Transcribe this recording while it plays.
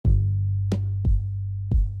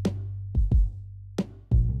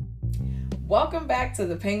Welcome back to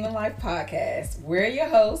the Penguin Life Podcast. We're your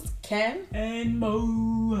hosts, Ken and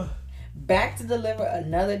Mo. Back to deliver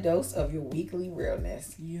another dose of your weekly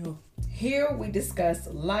realness. Yeah. Here we discuss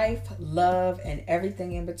life, love, and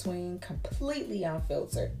everything in between, completely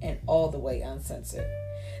unfiltered and all the way uncensored.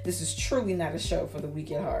 This is truly not a show for the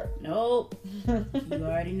weak at heart. Nope. You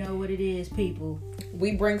already know what it is, people.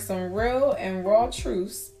 We bring some real and raw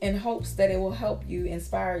truths in hopes that it will help you,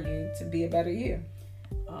 inspire you to be a better you.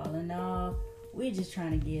 All in all, we're just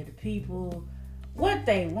trying to give the people what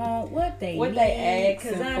they want, what they need.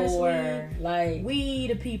 Asking for. Like, we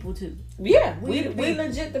the people too. Yeah, we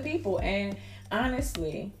legit the people. And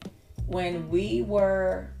honestly, when we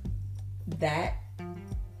were that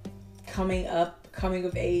coming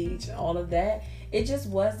of age, all of that, it just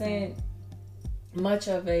wasn't much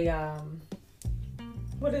of a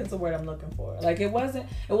what is the word I'm looking for? Like, it wasn't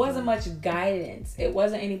much guidance. It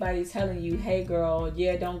wasn't anybody telling you, hey girl,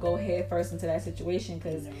 yeah, don't go head first into that situation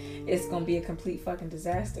because it's gonna be a complete fucking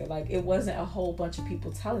disaster. Like, it wasn't a whole bunch of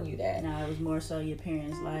people telling you that. No, it was more so your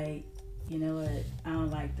parents like, you know what, I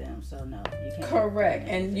don't like them, so no, you can't. Correct.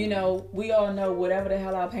 And you know, we all know whatever the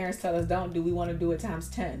hell our parents tell us don't do, we want to do it times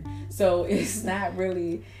 10. So it's not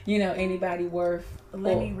really, you know, anybody worth.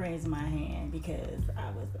 Let me raise my hand because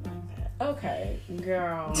I wasn't like that. Okay,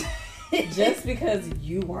 girl. Just because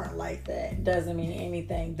you weren't like that doesn't mean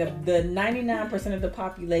anything. The 99% of the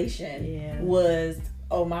population was,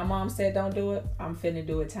 oh, my mom said don't do it, I'm finna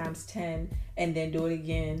do it times 10 and then do it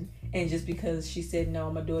again. And just because she said no,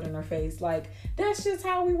 I'm gonna do it in her face. Like, that's just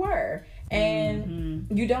how we were. And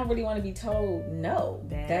you don't really want to be told no.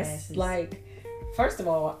 That's like, first of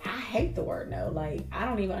all, I hate the word no. Like, I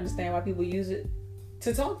don't even understand why people use it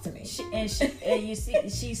to talk to me. And you see,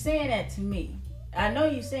 she's saying that to me. I know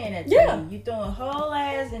you saying that to me. You throwing whole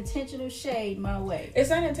ass intentional shade my way. It's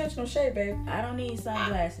not intentional shade, babe. I don't need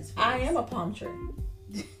sunglasses. I am a palm tree.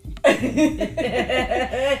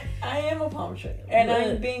 I am a palm tree. And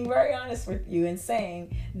I'm being very honest with you and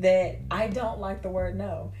saying that I don't like the word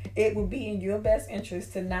no. It would be in your best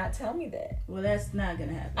interest to not tell me that. Well, that's not going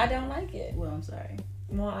to happen. I don't like it. Well, I'm sorry.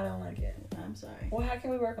 Well, I don't like it. I'm sorry. Well, how can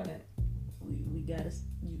we work on it? You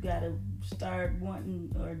gotta start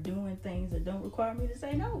wanting or doing things that don't require me to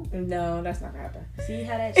say no. No, that's not gonna happen. See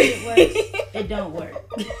how that shit works? It don't work.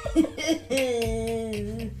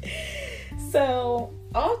 So,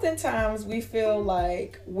 oftentimes we feel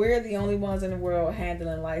like we're the only ones in the world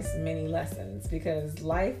handling life's many lessons because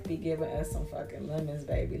life be giving us some fucking lemons,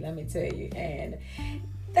 baby. Let me tell you. And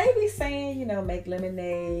they be saying, you know, make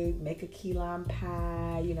lemonade, make a key lime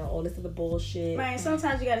pie, you know, all this other bullshit. Man,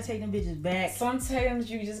 sometimes you gotta take them bitches back. Sometimes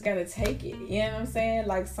you just gotta take it. You know what I'm saying?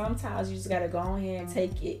 Like, sometimes you just gotta go ahead and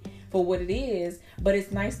take it for what it is. But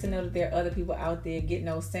it's nice to know that there are other people out there getting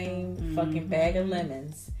those same fucking bag of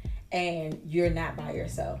lemons, and you're not by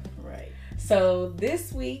yourself. Right. So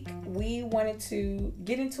this week we wanted to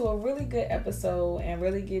get into a really good episode and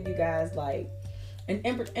really give you guys like an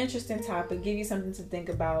interesting topic, give you something to think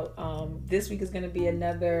about. This week is going to be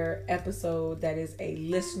another episode that is a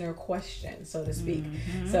listener question, so to speak.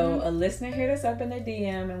 So a listener hit us up in the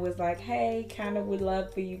DM and was like, hey, kind of would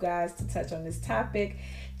love for you guys to touch on this topic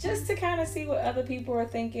just to kind of see what other people are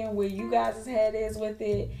thinking, where you guys' head is with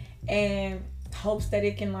it, and hopes that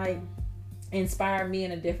it can like inspire me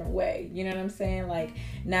in a different way. You know what I'm saying? Like,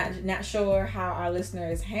 not sure how our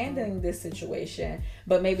listener is handling this situation,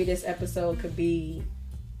 but maybe this episode could be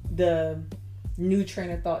the new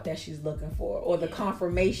train of thought that she's looking for, or the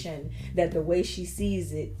confirmation that the way she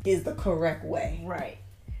sees it is the correct way. Right.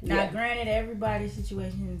 Now, granted, everybody's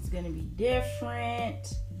situation is going to be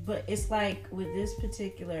different, but it's like with this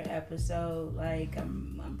particular episode, like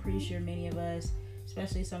I'm pretty sure many of us,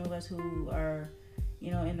 especially some of us who are, you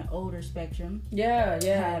know, in the older spectrum. Yeah.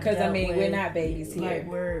 Because I mean, we're not babies here.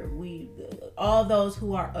 Like we all those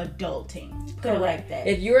who are adulting. Correct. That.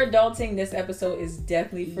 If you're adulting, this episode is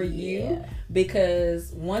definitely for you,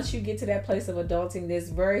 because once you get to that place of adulting, there's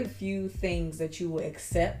very few things that you will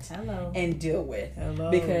accept and deal with.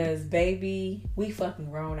 Because baby, we fucking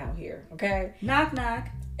grown out here. Okay. Knock knock.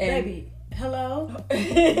 And baby. Hello.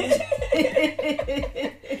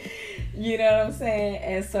 You know what I'm saying?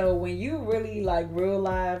 And so when you really like real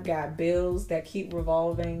life got bills that keep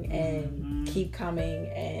revolving and keep coming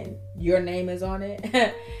and your name is on it,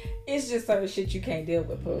 it's just certain shit you can't deal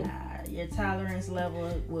with, Pooh. Nah, your tolerance level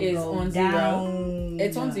is on down.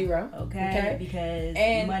 It's on zero. Okay? Because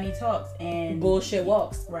money talks and bullshit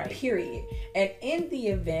walks. Right. Period. And in the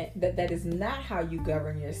event that is not how you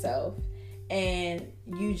govern yourself, and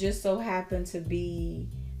you just so happen to be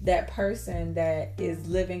that person that is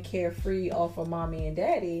living carefree off of mommy and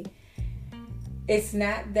daddy, it's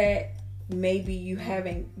not that maybe you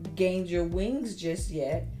haven't gained your wings just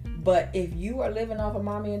yet, but if you are living off of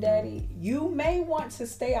mommy and daddy, you may want to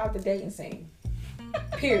stay out the dating scene.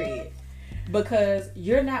 Period. Because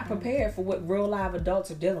you're not prepared for what real live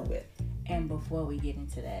adults are dealing with. And before we get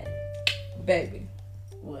into that, baby,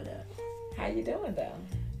 what up? How you doing though?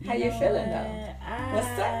 How you feeling though? What's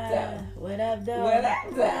up though? What up though? What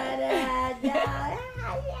up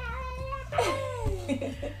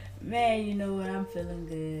though? Man, you know what? I'm feeling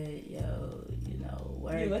good, yo. You know,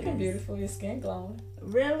 work. You looking beautiful. Your skin glowing.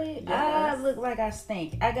 Really? Yes. I look like I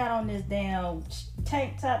stink. I got on this damn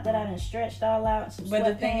tank top that I done stretched all out. Some but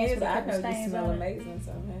the thing is, with I know you stains smell on it. amazing,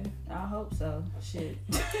 so man. I hope so. Shit.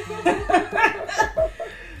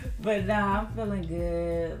 But nah, I'm feeling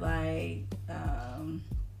good. Like,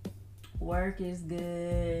 work is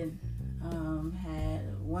good. Had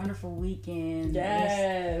a wonderful weekend.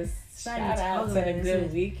 Yes. Shout out to the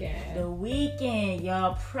good weekend. The weekend,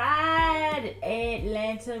 y'all. Pride,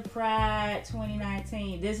 Atlanta Pride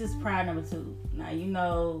 2019. This is Pride number 2. Now, you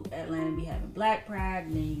know Atlanta be having Black Pride,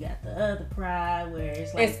 and then you got the other Pride where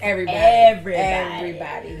it's like it's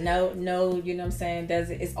everybody. No, you know what I'm saying?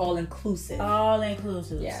 It's all inclusive. All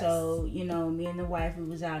inclusive. Yes. So, you know, me and the wife, we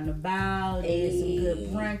was out and about, did some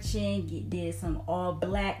good brunching, did some all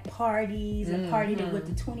black parties, and partied with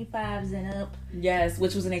the 25s and up. Yes,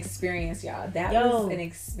 which was an experience, y'all. That was an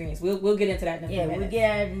experience. We'll get into that in a few minutes. We'll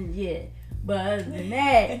get into But other than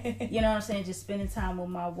that, you know what I'm saying, just spending time with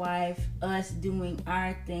my wife, us doing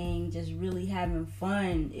our thing, just really having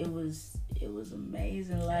fun. It was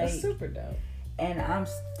amazing. Like, that's super dope. And I'm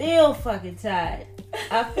still fucking tired.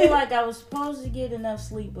 I feel like I was supposed to get enough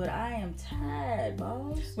sleep, but I am tired,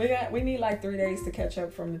 boss. We need like 3 days to catch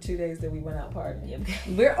up from the 2 days that we went out partying.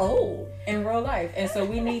 We're old in real life, and so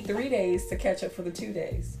we need 3 days to catch up for the 2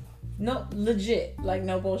 days. No, legit, like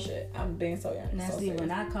no bullshit. I'm being so young. Now so see, serious. when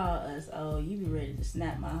I call us, you be ready to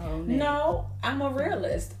snap my whole neck. No, I'm a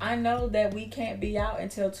realist. I know that we can't be out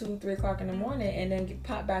until 2-3 o'clock in the morning and then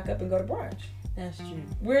pop back up and go to brunch. That's true.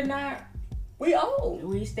 We're not. We old.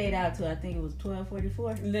 We stayed out till I think it was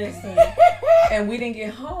 12:44. Listen, and we didn't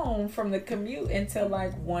get home from the commute until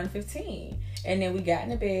like 1:15. And then we got in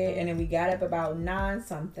the bed, and then we got up about 9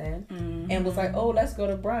 something, and was like, "Oh, let's go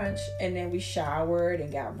to brunch." And then we showered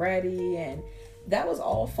and got ready, and that was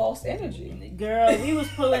all false energy. Girl, we was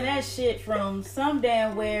pulling that shit from some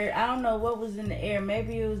damn where, I don't know what was in the air.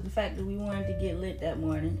 Maybe it was the fact that we wanted to get lit that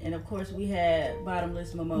morning, and of course we had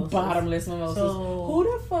bottomless mimosas. So, who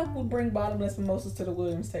the fuck would bring bottomless mimosas to the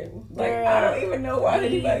Williams table? Like, I don't even know why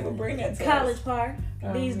anybody would bring that to college us. Park.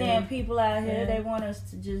 These damn people out here, they want us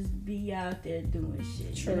to just be out there doing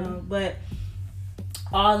shit. True. You know? But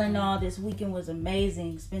all in all, this weekend was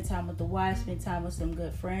amazing. Spent time with the wife, spent time with some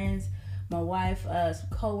good friends. My wife, some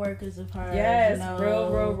co-workers of hers. Yes, you know,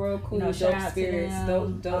 real cool. You know, dope spirits.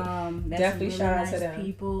 Dope. Definitely shout out to them.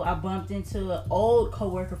 People. I bumped into an old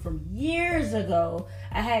co-worker from years ago.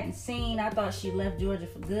 I hadn't seen. I thought she left Georgia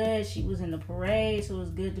for good. She was in the parade, so it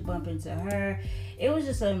was good to bump into her. It was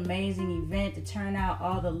just an amazing event to turn out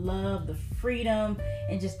all the love, the freedom,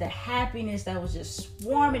 and just the happiness that was just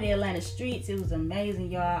swarming the Atlanta streets. It was amazing,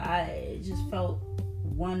 y'all. It just felt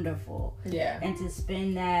wonderful. Yeah. And to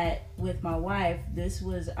spend that with my wife, this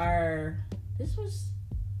was our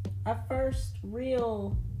first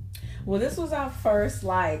real. Well, this was our first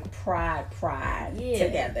like pride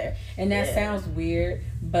together, and that sounds weird,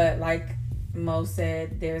 but like Mo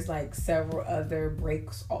said, there's like several other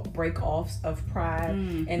break-offs of pride,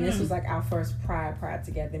 and this was like our first pride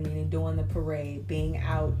together, meaning doing the parade, being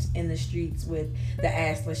out in the streets with the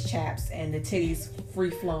assless chaps and the titties free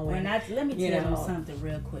flowing. Let me tell you something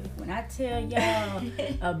real quick. When I tell y'all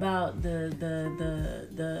about the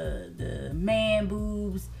man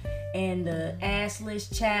boobs and the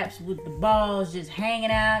assless chaps with the balls just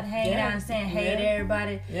hanging out and saying hey to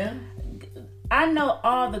everybody. Yeah. I know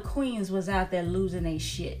all the queens was out there losing their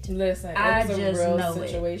shit. Listen, it was a real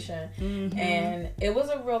situation, and it was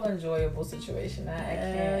a real enjoyable situation.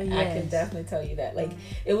 I can definitely tell you that. Like,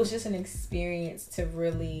 it was just an experience to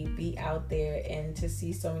really be out there and to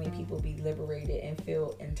see so many people be liberated and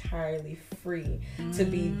feel entirely free to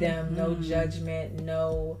be them. No judgment,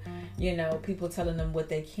 no, people telling them what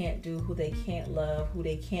they can't do, who they can't love, who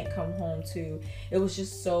they can't come home to. It was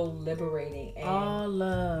just so liberating. And all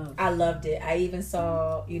love. I loved it. I even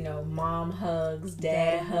saw, mom hugs,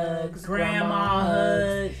 dad hugs, grandma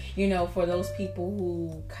hugs. For those people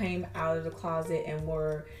who came out of the closet and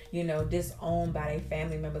were, disowned by their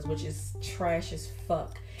family members, which is trash as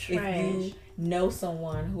fuck. If you know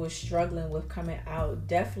someone who is struggling with coming out,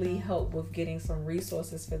 definitely help with getting some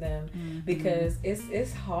resources for them, because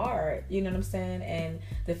it's hard, you know what I'm saying? And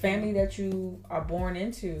the family that you are born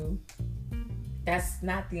into, that's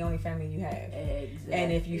not the only family you have. Exactly.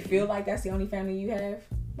 And if you feel like that's the only family you have,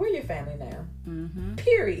 we're your family now.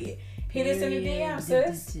 Period. Hit us in the DM,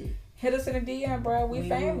 sis. Hit us in the DM, bro. We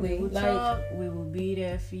family. We will talk. We will be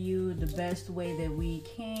there for you the best way that we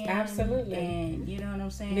can. Absolutely. And you know what I'm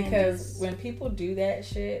saying? Because when people do that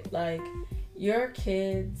shit, like, your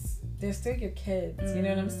kids, they're still your kids. You know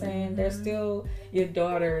what I'm saying? They're still your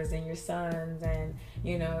daughters and your sons and,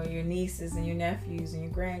 your nieces and your nephews and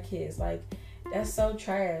your grandkids. Like, that's so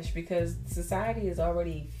trash, because society is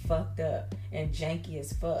already fucked up and janky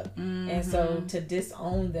as fuck. And so to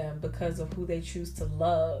disown them because of who they choose to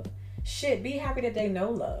love, shit, be happy that they know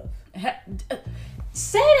love.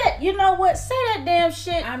 Say that, you know what? Say that damn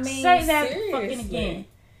shit. I mean, say that seriously. fucking again.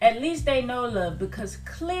 At least they know love, because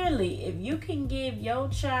clearly, if you can give your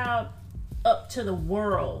child up to the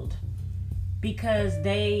world because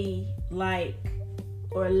they like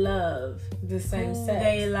or love The same who sex.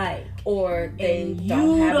 they like, Or they and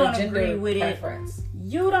don't you have don't a gender agree with preference.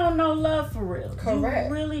 you don't know love for real. Correct.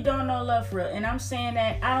 You really don't know love for real. And I'm saying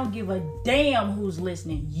that I don't give a damn who's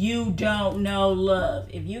listening. You don't know love.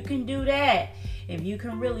 If you can do that, if you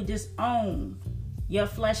can really disown your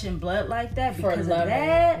flesh and blood like that For because of loving.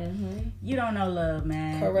 that, you don't know love,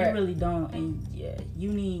 man. Correct. You really don't. And yeah,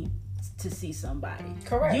 you need to see somebody.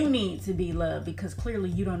 Correct. You need to be loved, because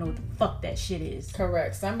clearly you don't know what the fuck that shit is.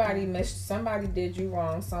 Correct. Somebody did you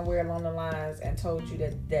wrong somewhere along the lines and told you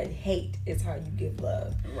that hate is how you give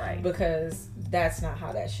love. Right. Because that's not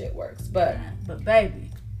how that shit works. But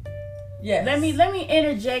baby, yes. let me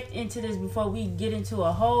interject into this before we get into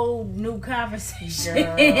a whole new conversation.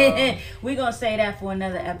 Girl. We're gonna say that for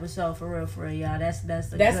another episode, for real, y'all. That's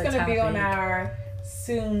gonna be on our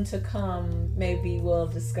soon to come. Maybe we'll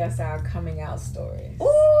discuss our coming out stories.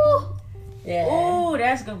 Ooh. Yeah. Ooh,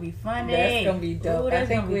 that's gonna be funny. That's gonna be dope. Ooh, that's I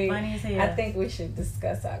think gonna be funny as hell. I think we should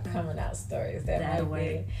discuss our coming out stories. That That'll might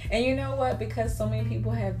work. be. And you know what? Because so many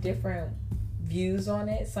people have different views on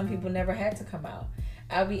it. Some people never had to come out.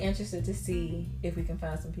 I'll be interested to see if we can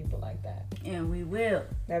find some people like that. And we will.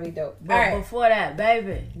 That'd be dope. But All right. before that,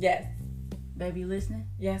 baby. Yes. Baby, you listening?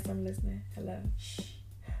 Yes, I'm listening. Hello. Shh.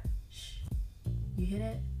 Shh. You hear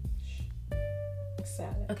that?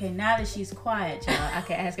 Silent. Okay, now that she's quiet, y'all, I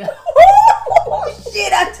can ask her. Oh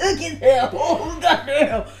shit, I took it there. Oh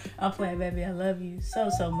goddamn. I'm playing, baby. I love you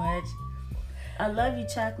so much. I love you,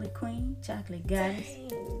 chocolate queen, chocolate goddess.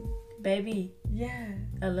 Dang. Baby. Yeah.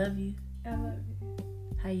 I love you. I love you.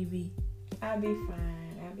 How you be? I'll be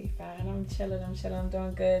fine. I'm chilling. I'm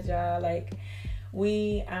doing good, y'all. Like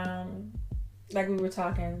we were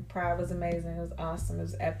talking, Pride was amazing. It was awesome. It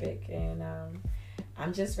was epic. And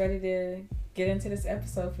I'm just ready to get into this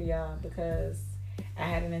episode for y'all, because I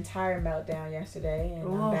had an entire meltdown yesterday, and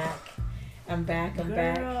I'm back.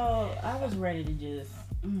 Girl, I was ready to just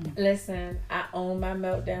Listen, I own my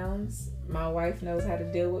meltdowns. My wife knows how to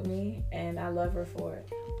deal with me, and I love her for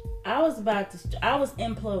it. I was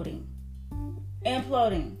imploding.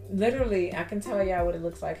 Literally, I can tell y'all what it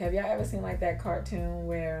looks like. Have y'all ever seen like that cartoon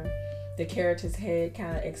where the character's head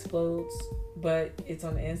kind of explodes, but it's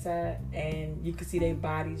on the inside, and you can see their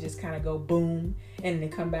body just kind of go boom, and then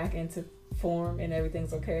come back into form, and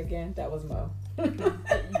everything's okay again? That was Mo.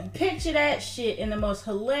 Picture that shit in the most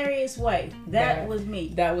hilarious way. That was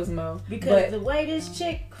me. That was Mo. Because the way this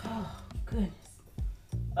chick, oh goodness.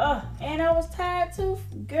 And I was tired too,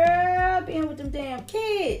 girl, being with them damn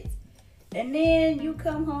kids. And then you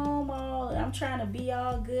come home I'm trying to be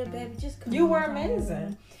all good, baby. Just come You were home.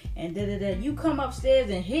 amazing. And you come upstairs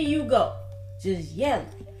and here you go. Just yelling.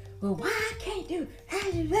 Well, why I can't do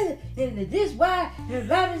this? Why?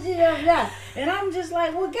 And I'm just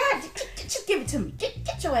like, well, God, just give it to me.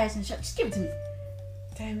 Get your ass in the shop. Just give it to me.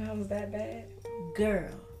 Damn, that was that bad?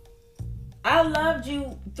 Girl, I loved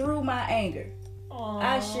you through my anger. Aww.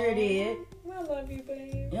 I sure did. I love you,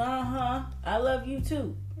 babe. I love you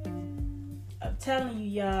too. I'm telling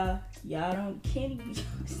you, y'all can't even.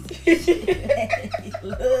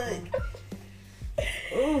 Look.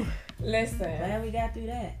 Ooh. Listen. Glad we got through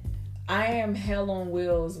that. I am hell on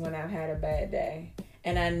wheels when I've had a bad day.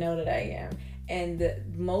 And I know that I am. And the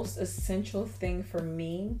most essential thing for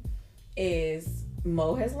me is,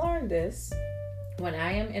 Mo has learned this, when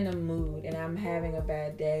I am in a mood and I'm having a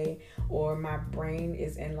bad day, or my brain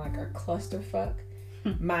is in like a clusterfuck,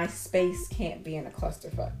 my space can't be in a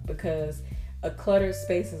clusterfuck, because a cluttered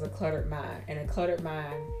space is a cluttered mind, and a cluttered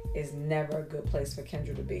mind is never a good place for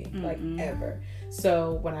Kendra to be, like ever.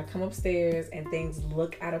 So when I come upstairs and things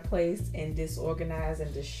look out of place and disorganized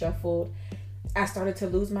and disshuffled, I started to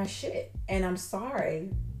lose my shit. And I'm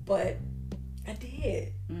sorry, but I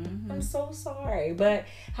did. I'm so sorry. But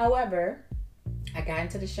however, I got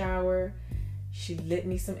into the shower. She lit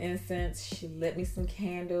me some incense. She lit me some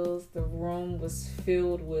candles. The room was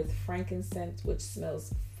filled with frankincense, which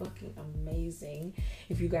smells fucking amazing.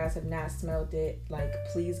 If you guys have not smelled it, like,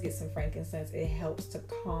 please get some frankincense. It helps to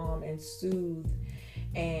calm and soothe.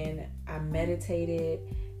 And I meditated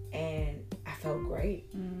and I felt great.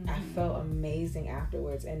 I felt amazing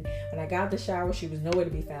afterwards. And when I got out the shower, she was nowhere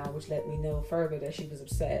to be found, which let me know further that she was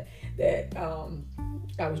upset that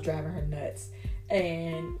I was driving her nuts.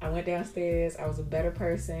 And I went downstairs. I was a better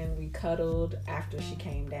person. We cuddled after she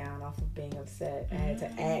came down off of being upset. I had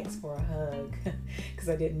to ask for a hug because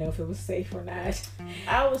I didn't know if it was safe or not.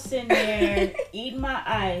 I was sitting there eating my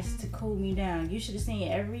ice to cool me down. You should have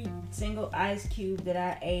seen every single ice cube that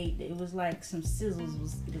I ate. It was like some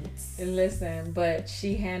sizzles. And listen, but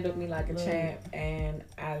she handled me like a champ, and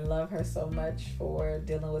I love her so much for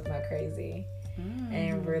dealing with my crazy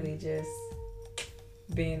and really just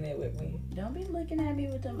being there with me. Don't be looking at me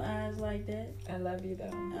with them eyes like that. I love you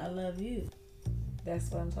though. I love you.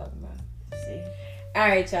 That's what I'm talking about. See? All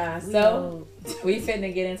right, y'all. So we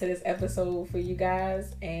finna get into this episode for you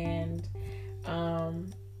guys, and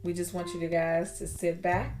we just want you guys to sit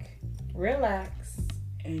back, relax,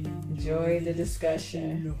 and enjoy the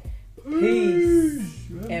discussion. Peace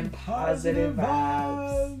and positive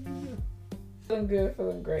vibes. Feeling good,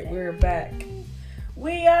 feeling great. We're back.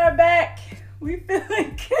 We are back. We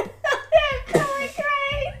feeling good. Feeling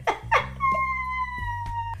great.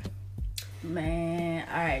 Man,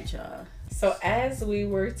 all right, y'all. So as we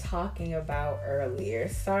were talking about earlier,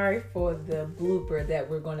 sorry for the blooper that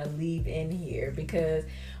we're going to leave in here, because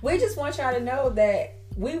we just want y'all to know that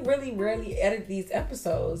we really rarely edit these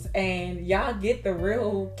episodes, and y'all get the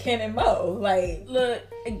real Ken and Mo. Like, look,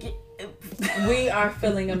 we are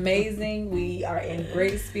feeling amazing. We are in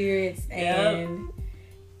great spirits, and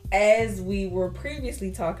as we were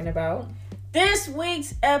previously talking about, this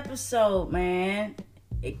week's episode, man,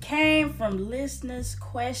 it came from listeners'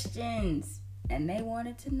 questions, and they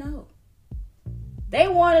wanted to know. They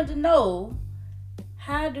wanted to know,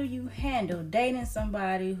 how do you handle dating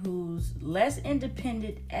somebody who's less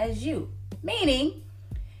independent as you? Meaning,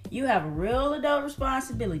 you have real adult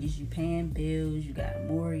responsibilities. You paying bills, you got a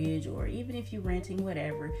mortgage, or even if you're renting,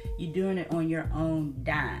 whatever, you're doing it on your own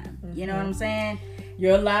dime. You know what I'm saying?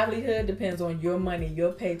 Your livelihood depends on your money,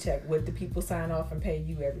 your paycheck, what the people sign off and pay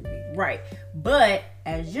you every week. Right. But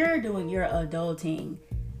as you're doing your adulting,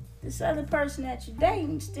 this other person that you're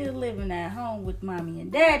dating still living at home with mommy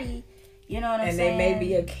and daddy. You know what I'm saying? And they may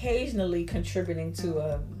be occasionally contributing to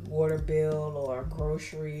a water bill or a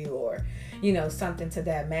grocery or, you know, something to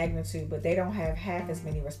that magnitude, but they don't have half as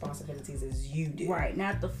many responsibilities as you do. Right.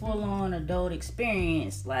 Not the full-on adult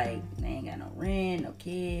experience. Like, they ain't got no rent, no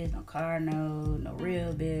kids, no car note, no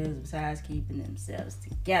real bills besides keeping themselves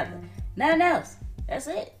together. Nothing else. That's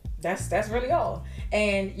it. That's really all.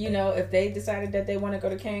 And, you know, if they decided that they want to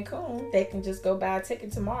go to Cancun, they can just go buy a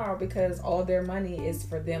ticket tomorrow, because all their money is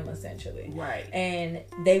for them, essentially. Right. And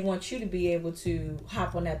they want you to be able to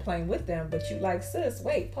hop on that plane with them, but you like, sis,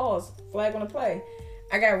 wait, pause, flag on the play.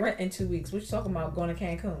 I got rent in 2 weeks. What you talking about going to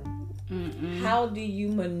Cancun? How do you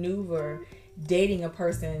maneuver dating a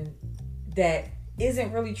person that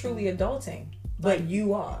isn't really truly adulting? But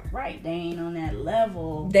you are. Right. They ain't on that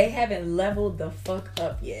level. They haven't leveled the fuck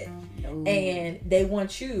up yet. No. And they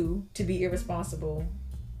want you to be irresponsible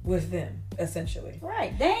with them, essentially.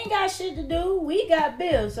 Right. They ain't got shit to do. We got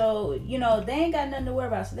bills. So, you know, they ain't got nothing to worry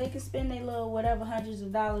about. So they can spend their little whatever hundreds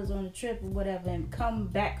of dollars on a trip or whatever and come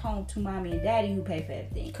back home to mommy and daddy who pay for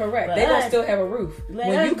everything. Correct. But they gonna still have a roof.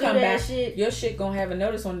 When you come back, shit. Your shit gonna have a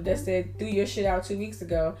notice on it that said, threw your shit out 2 weeks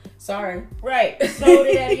ago. Sorry. Right. Sold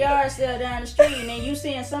it at a yard sale down the street, and then you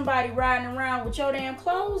seeing somebody riding around with your damn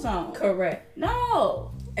clothes on. Correct.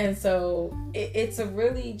 No. And so it's a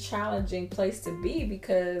really challenging place to be,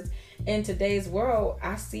 because in today's world,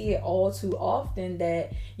 I see it all too often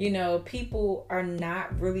that, you know, people are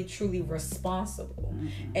not really truly responsible.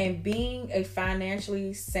 And being a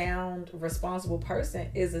financially sound, responsible person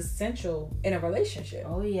is essential in a relationship.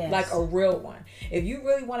 Oh, yes. Like a real one. If you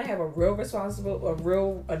really want to have a real responsible, a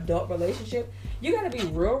real adult relationship, you gotta be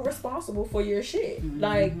real responsible for your shit. Mm-hmm.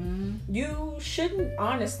 Like, you shouldn't,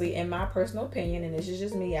 honestly, in my personal opinion, and this is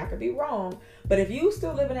just me, I could be wrong, but if you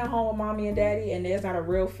still living at home with mommy and daddy and there's not a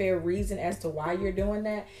real fair reason as to why you're doing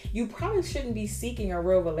that, you probably shouldn't be seeking a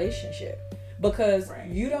real relationship, because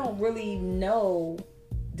you don't really know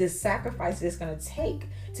the sacrifice it's going to take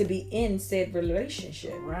to be in said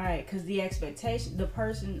relationship. Right, because the expectation, the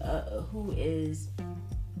person who is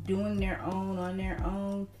doing their own on their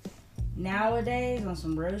own nowadays on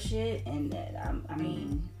some real shit, and I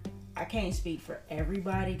mean, I can't speak for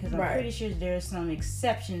everybody, because I'm pretty sure there's some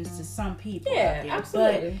exceptions to some people out there.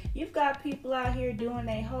 Absolutely. But you've got people out here doing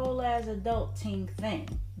a whole ass adulting thing.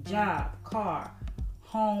 Job, car,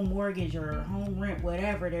 home mortgage or home rent,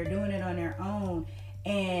 whatever. They're doing it on their own,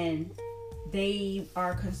 and they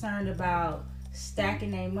are concerned about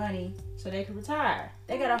stacking their money so they can retire.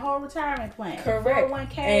 They got a whole retirement plan. Correct.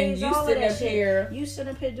 401ks, and you all sitting of that up shit. here. You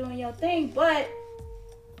sitting up here doing your thing, but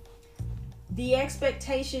the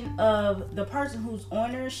expectation of the person who's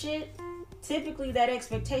on their shit, typically that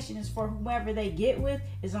expectation is for whomever they get with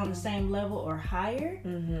is on the same level or higher.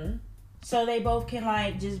 Mm-hmm. So they both can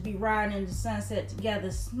like just be riding in the sunset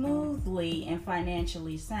together smoothly and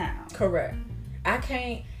financially sound. Correct. I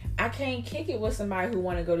can't kick it with somebody who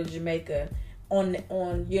want to go to Jamaica on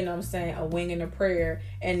you know what I'm saying, a wing and a prayer,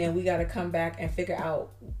 and then we got to come back and figure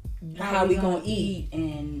out how we gonna eat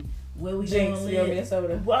and where we Jinx, gonna your live.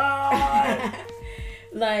 Minnesota. What?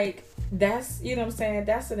 Like, that's, you know what I'm saying,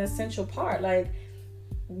 that's an essential part. Like,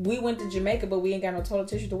 we went to Jamaica, but we ain't got no toilet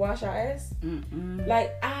tissue to wash our ass. Mm-mm.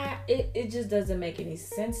 Like, it just doesn't make any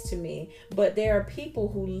sense to me. But there are people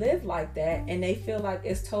who live like that, and they feel like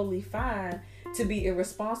it's totally fine to be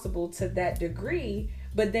irresponsible to that degree,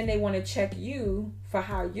 but then they want to check you for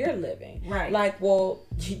how you're living. Right. Like, well,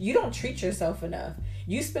 you don't treat yourself enough.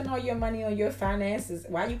 You spend all your money on your finances.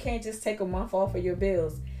 Why you can't just take a month off of your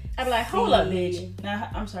bills? I'd be like, hold up, bitch. Now,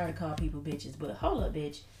 I'm sorry to call people bitches, but hold up,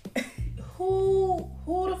 bitch. Who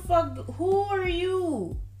the fuck, who are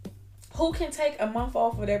you? Who can take a month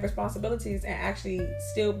off of their responsibilities and actually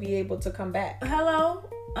still be able to come back? Hello?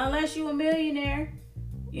 Unless you a millionaire.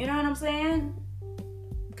 You know what I'm saying?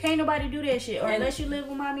 Can't nobody do that shit. Or unless you live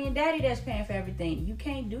with mommy and daddy that's paying for everything. You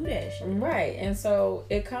can't do that shit. Right. And so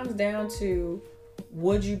it comes down to,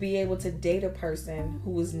 would you be able to date a person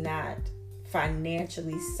who is not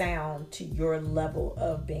financially sound to your level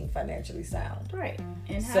of being financially sound? Right.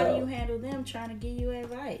 And how do you handle them trying to give you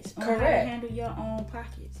advice on correct. how to handle your own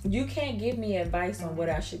pockets? You can't give me advice on what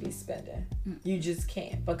I should be spending. You just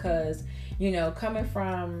can't, because, you know, coming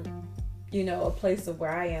from, you know, a place of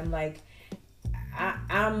where I am, like,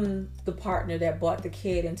 I'm the partner that brought the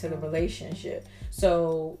kid into the relationship.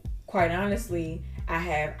 So quite honestly, I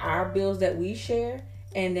have our bills that we share,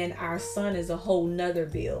 and then our son is a whole nother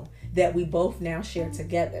bill that we both now share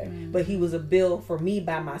together. But he was a bill for me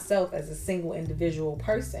by myself as a single individual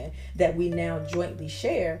person that we now jointly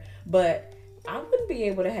share. But I wouldn't be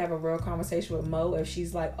able to have a real conversation with Mo if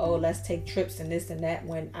she's like, oh, let's take trips and this and that,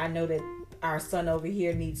 when I know that our son over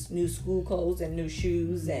here needs new school clothes and new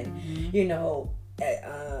shoes and, you know,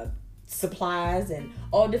 supplies and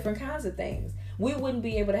all different kinds of things. We wouldn't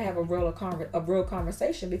be able to have a real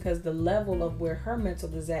conversation, because the level of where her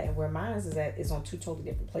mental is at and where mine is at is on two totally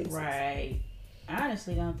different places. Right. I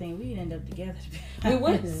honestly don't think we'd end up together. We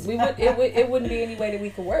wouldn't. It wouldn't be any way that we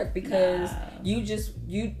could work, because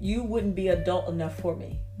you wouldn't be adult enough for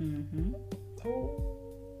me. Mm-hmm. Oh,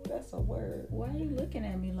 that's a word. Why are you looking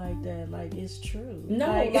at me like that? Like it's true. No,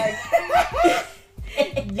 like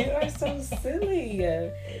you are so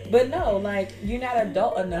silly. But no, like, you're not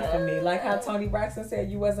adult enough for me. Like how Toni Braxton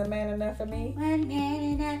said you wasn't man enough for me. One man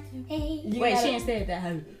enough for me. Wait, she ain't said that.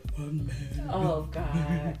 One man. Oh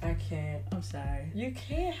God, I can't. I'm sorry. You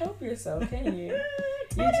can't help yourself, can you?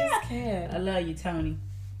 You just can't. I love you, Toni.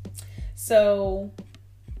 So,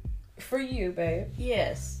 for you, babe.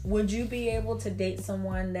 Yes. Would you be able to date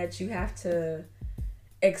someone that you have to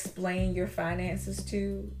explain your finances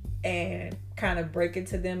to and kind of break it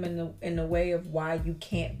to them in the way of why you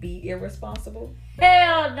can't be irresponsible?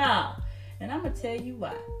 Hell no. And I'm gonna tell you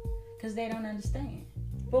why. Because they don't understand.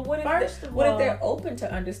 But what if they're open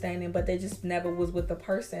to understanding, but they just never was with a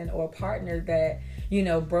person or a partner that, you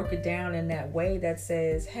know, broke it down in that way that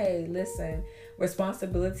says, hey, listen,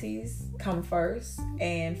 responsibilities come first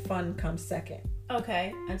and fun comes second.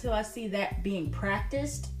 Okay. Until I see that being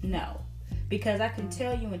practiced, no. Because I can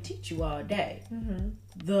tell you and teach you all day. Mm-hmm.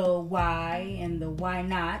 The why and the why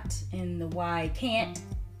not and the why can't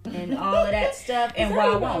and all of that stuff and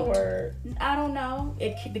why won't. Word? I don't know.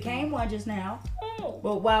 It became one just now. Oh.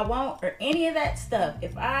 But why won't or any of that stuff.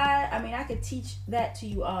 If I could teach that to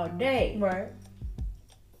you all day. Right.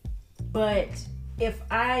 But if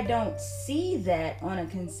I don't see that on a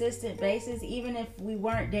consistent basis, even if we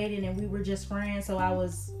weren't dating and we were just friends, so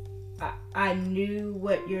I knew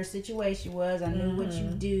what your situation was. I knew what you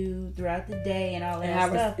do throughout the day and all that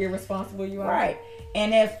stuff. And how irresponsible you are. Right.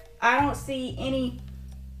 And if I don't see any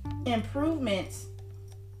improvements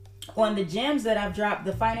on the gems that I've dropped,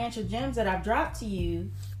 the financial gems that I've dropped to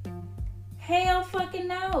you, hell fucking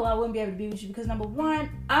no, I wouldn't be able to be with you, because number one,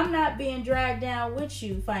 I'm not being dragged down with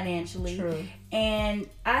you financially. True. And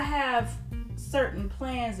I have certain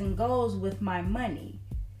plans and goals with my money.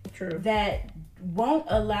 True. That won't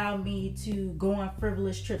allow me to go on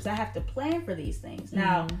frivolous trips. I have to plan for these things.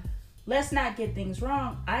 Now, let's not get things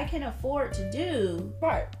wrong. I can afford to do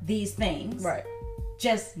these things. Right.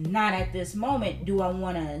 Just not at this moment do I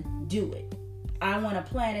want to do it. I want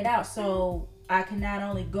to plan it out so I can not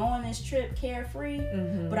only go on this trip carefree,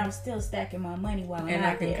 but I'm still stacking my money while I'm out there. And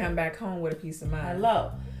I can come back home with a peace of mind.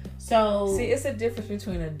 Hello. So see, it's a difference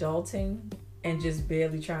between adulting and just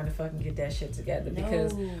barely trying to fucking get that shit together.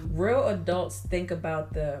 Because real adults think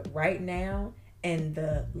about the right now and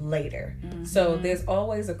the later. So there's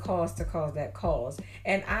always a cause to cause that cause.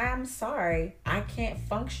 And I'm sorry, I can't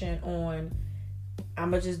function on,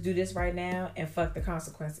 I'm gonna just do this right now and fuck the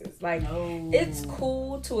consequences. Like, it's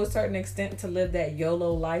cool to a certain extent to live that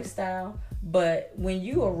YOLO lifestyle, but when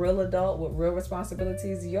you a real adult with real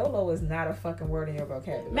responsibilities, YOLO is not a fucking word in your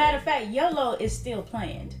vocabulary. Matter of fact, YOLO is still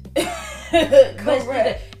planned.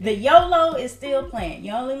 Correct. The YOLO is still planned.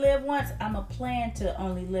 You only live once. I'm a plan to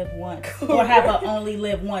only live once. Correct. Or have a only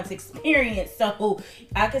live once experience. So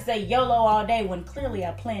I could say YOLO all day when clearly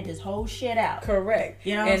I planned this whole shit out. Correct.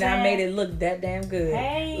 You know what I'm saying? And I made it look that damn good.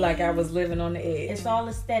 Hey, like I was living on the edge. It's all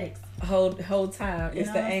aesthetics. Whole time.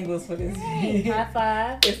 It's the angles for this. High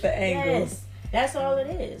five. It's the angles. Yes. That's all it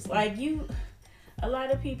is. Like, a lot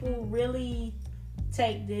of people really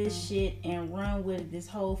take this shit and run with this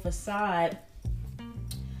whole facade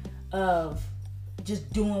of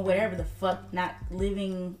just doing whatever the fuck, not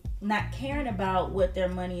living, not caring about what their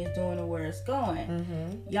money is doing or where it's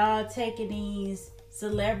going. Y'all taking these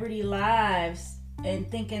celebrity lives and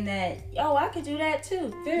thinking that, I could do that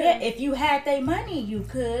too. Yeah, if you had their money, you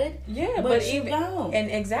could. Yeah, but you don't.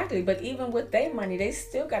 And exactly, but even with their money, they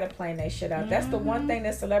still gotta plan that shit out. That's the one thing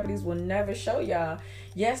that celebrities will never show y'all.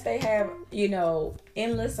 Yes, they have,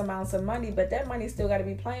 endless amounts of money, but that money still gotta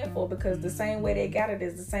be planned for, because the same way they got it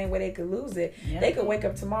is the same way they could lose it. Yep. They could wake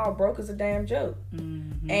up tomorrow broke as a damn joke.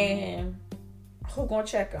 And who gonna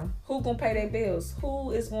check them? Who gonna pay their bills?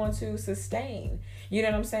 Who is going to sustain? You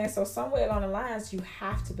know what I'm saying? So somewhere along the lines, you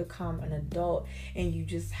have to become an adult, and you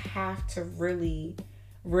just have to really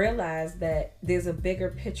realize that there's a bigger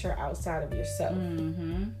picture outside of yourself.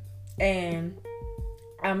 And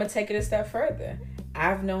I'm gonna take it a step further.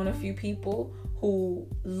 I've known a few people who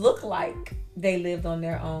look like they lived on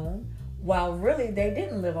their own, while really they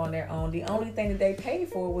didn't live on their own. The only thing that they paid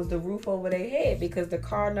for was the roof over their head, because the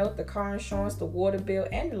car note, the car insurance, the water bill,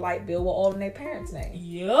 and the light bill were all in their parents' name.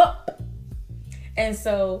 Yup. And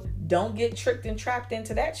so don't get tricked and trapped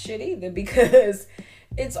into that shit either, because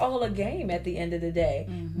it's all a game at the end of the day.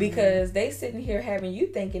 Because they sitting here having you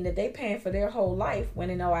thinking that they paying for their whole life, when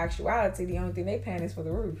in all actuality, the only thing they paying is for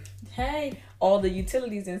the roof. Hey. All the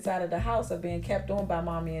utilities inside of the house are being kept on by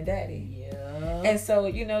mommy and daddy. Yeah. And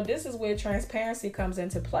so, this is where transparency comes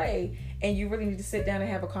into play, and you really need to sit down and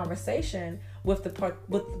have a conversation with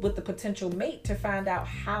the potential mate to find out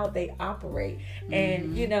how they operate.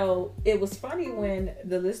 And it was funny when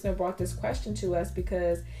the listener brought this question to us,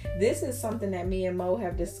 because this is something that me and Mo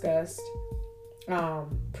have discussed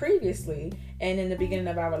previously, and in the beginning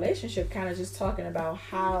of our relationship, kind of just talking about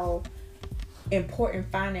how important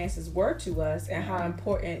finances were to us, and how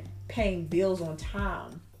important paying bills on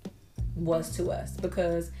time was to us.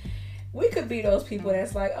 Because we could be those people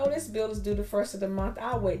that's like, this bill is due the 1st of the month,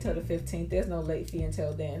 I'll wait till the 15th, there's no late fee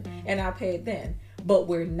until then, and I'll pay it then. But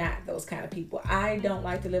we're not those kind of people. I don't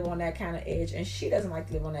like to live on that kind of edge, and she doesn't like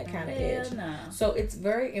to live on that kind of edge. No. So it's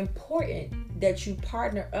very important that you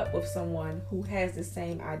partner up with someone who has the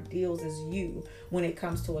same ideals as you when it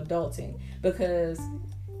comes to adulting, because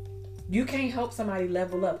you can't help somebody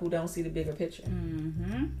level up who don't see the bigger picture.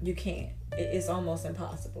 You can't. It's almost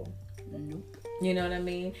impossible. Nope. You know what I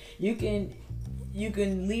mean? You can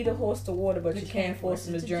lead a horse to water, but you can't force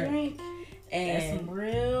him to drink. And that's some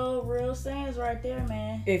real sayings right there,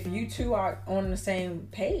 man. If you two are on the same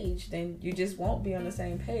page, then you just won't be on the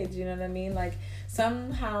same page. You know what I mean? Like,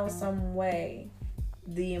 somehow, some way,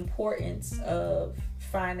 the importance of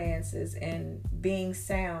finances and being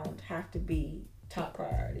sound have to be top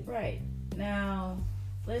priority. Right. Now,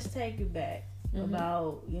 let's take it back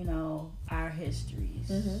about, our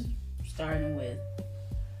histories. starting with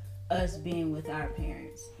us being with our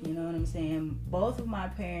parents. You know what I'm saying? Both of my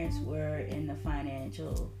parents were in the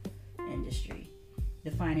financial industry,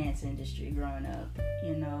 the finance industry growing up,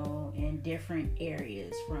 you know, in different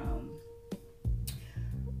areas, from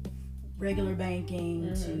regular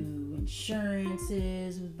banking to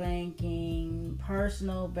insurances with banking,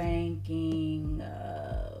 personal banking,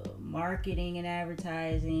 marketing and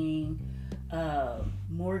advertising,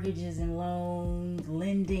 mortgages and loans,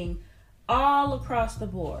 lending, all across the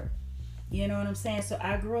board. You know what I'm saying? So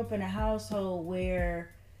I grew up in a household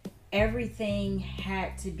where everything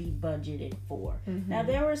had to be budgeted for. Now,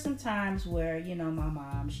 there were some times where, you know, my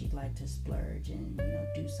mom, she'd like to splurge and, you know,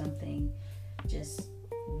 do something just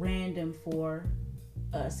random for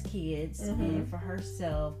us kids and for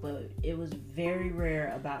herself, but it was very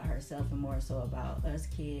rare about herself and more so about us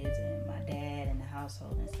kids and my dad and the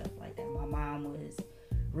household and stuff like that. My mom was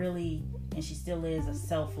really, and she still is, a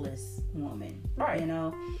selfless woman, right? You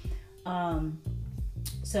know,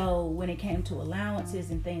 so when it came to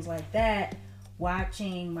allowances and things like that,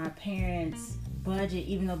 watching my parents budget,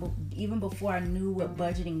 even before I knew what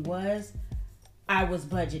budgeting was, I was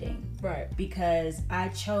budgeting, right? Because I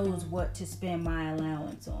chose what to spend my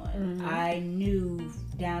allowance on. I knew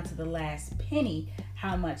down to the last penny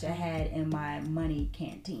how much I had in my money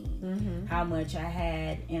canteen, how much I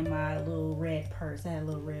had in my little red purse. I had a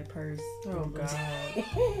little red purse. Oh God!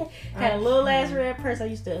 Had a little ass red purse I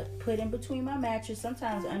used to put in between my mattress,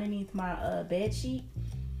 sometimes underneath my bed sheet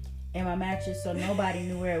and my mattress, so nobody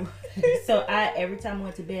knew where it was. So every time I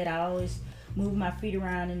went to bed, I always move my feet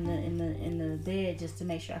around in the bed just to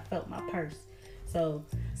make sure I felt my purse. So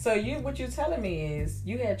what you're telling me is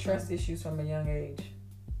you had trust issues from a young age.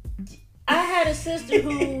 I had a sister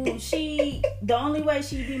who the only way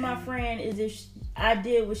she'd be my friend is if I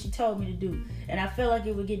did what she told me to do, and I felt like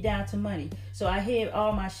it would get down to money, so I hid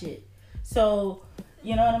all my shit. So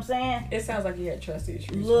you know what I'm saying? It sounds like you had trust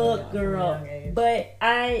issues. Look, girl, but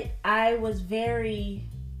I was very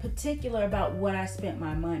particular about what I spent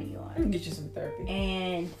my money on. Get you some therapy.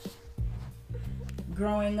 And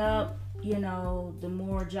growing up, you know, the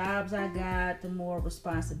more jobs I got, the more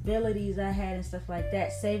responsibilities I had and stuff like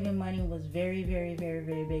that. Saving money was very, very, very,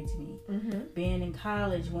 very big to me. Being in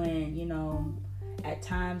college, when, you know, at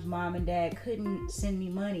times mom and dad couldn't send me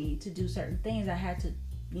money to do certain things, I had to,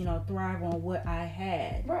 you know, thrive on what I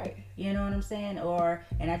had. Right. You know what I'm saying?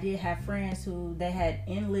 And I did have friends who, they had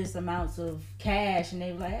endless amounts of cash and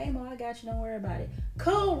they were like, hey, Mo, I got you. Don't worry about it.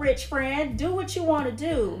 Cool, rich friend. Do what you want to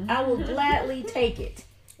do. I will gladly take it.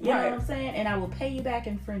 You know what I'm saying? And I will pay you back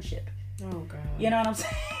in friendship. Oh, God. You know what I'm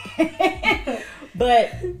saying?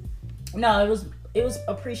 But, no, it was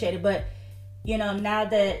appreciated. But, you know, now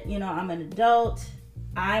that, you know, I'm an adult,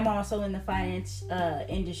 I'm also in the finance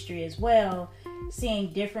industry as well,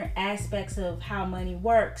 seeing different aspects of how money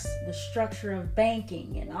works, the structure of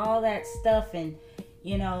banking and all that stuff, and,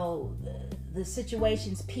 you know, the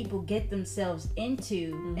situations people get themselves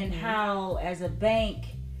into, and how, as a bank,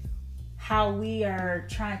 how we are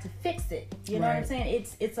trying to fix it. You know what I'm saying?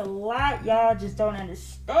 It's a lot. Y'all just don't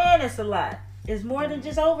understand. It's a lot. It's more than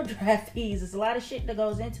just overdraft fees. It's a lot of shit that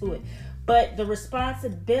goes into it. But the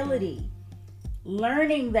responsibility,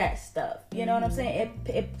 learning that stuff, you know what I'm saying?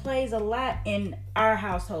 It plays a lot in our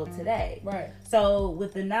household today. Right. So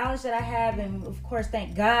with the knowledge that I have, and of course,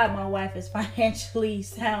 thank God my wife is financially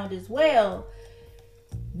sound as well,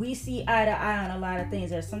 we see eye to eye on a lot of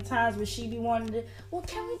things. There's sometimes where she be wanting to, well,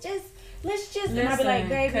 let's just, and I be like,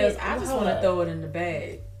 baby, because I just want to throw it in the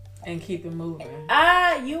bag and keep it moving.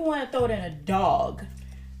 You want to throw it in a dog.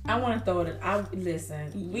 I want to throw it.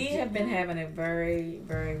 Listen, we have been having a very,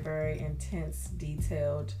 very, very intense,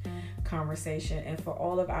 detailed conversation, and for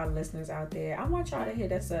all of our listeners out there, I want y'all to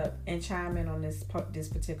hit us up and chime in on this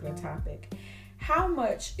particular topic. How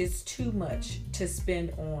much is too much to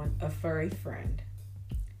spend on a furry friend?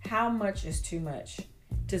 How much is too much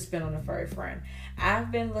to spend on a furry friend?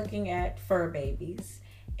 I've been looking at fur babies,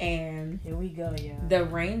 and here we go, yeah. The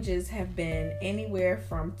ranges have been anywhere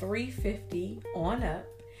from $350 on up.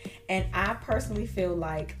 And I personally feel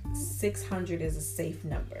like 600 is a safe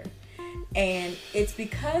number. And it's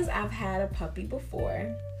because I've had a puppy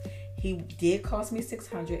before. He did cost me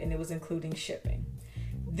 $600, and it was including shipping.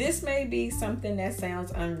 This may be something that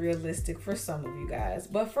sounds unrealistic for some of you guys,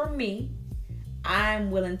 but for me, I'm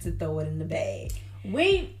willing to throw it in the bag.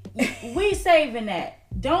 We saving that.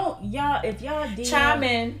 Don't y'all, if y'all DM, chime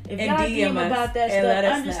in, if and y'all DM about that and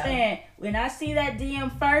stuff, understand when I see that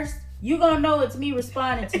DM first, you're gonna know it's me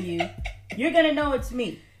responding to you. You're gonna know it's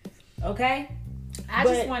me. Okay? I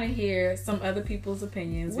just want to hear some other people's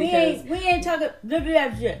opinions. We ain't talking.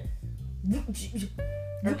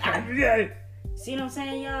 Okay. See what I'm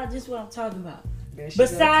saying, y'all? Just what I'm talking about.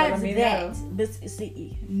 Besides that,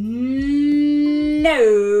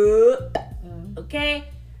 no. Okay?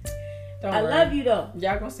 I love you though.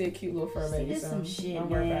 Y'all gonna see a cute little fur baby. This some shit, don't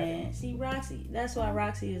worry about man. See, Roxy. That's why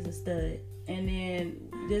Roxy is a stud. And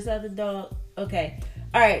then this other dog. Okay.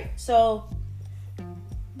 All right. So,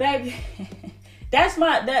 baby, that's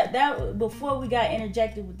that. Before we got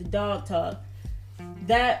interjected with the dog talk,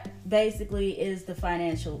 that basically is the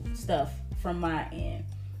financial stuff from my end.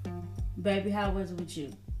 Baby, how was it with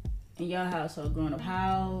you in your household growing up?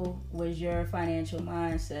 How was your financial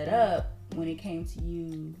mind set up when it came to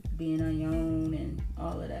you being on your own and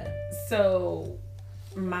all of that? So,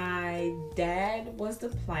 my dad was the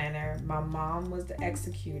planner, my mom was the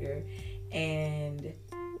executor, and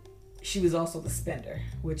she was also the spender,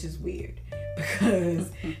 which is weird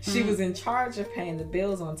because she was in charge of paying the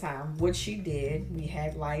bills on time, which she did. We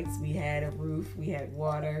had lights, we had a roof, we had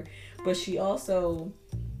water, but she also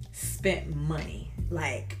spent money.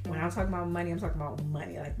 Like, when I'm talking about money, I'm talking about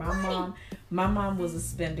money. Like, my mom was a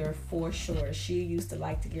spender for sure. She used to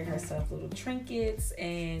like to get herself little trinkets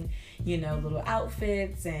and, little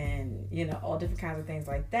outfits and, all different kinds of things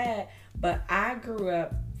like that. But I grew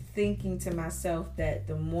up thinking to myself that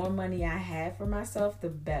the more money I had for myself, the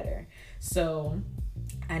better. So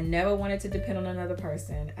I never wanted to depend on another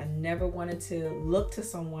person. I never wanted to look to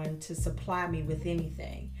someone to supply me with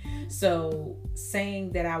anything. So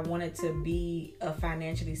saying that I wanted to be a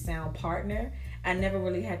financially sound partner, I never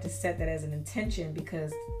really had to set that as an intention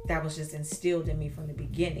because that was just instilled in me from the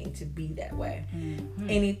beginning to be that way. Mm-hmm.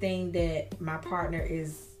 Anything that my partner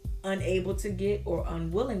is unable to get or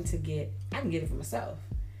unwilling to get, I can get it for myself.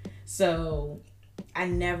 So I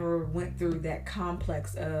never went through that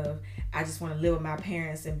complex of I just want to live with my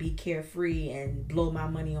parents and be carefree and blow my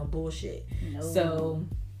money on bullshit. No. So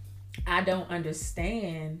I don't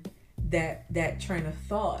understand that train of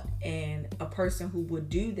thought and a person who would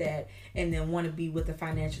do that and then want to be with a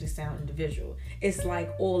financially sound individual. It's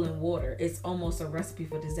like oil and water. It's almost a recipe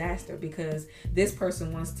for disaster because this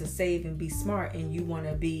person wants to save and be smart and you want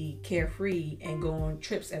to be carefree and go on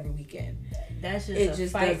trips every weekend. That's just a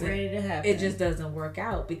fight ready to happen. It just doesn't work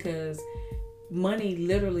out because money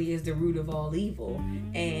literally is the root of all evil.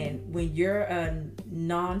 Mm-hmm. And when you're a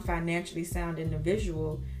non-financially sound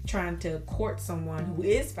individual trying to court someone who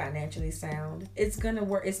is financially sound, it's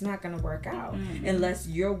not gonna work out unless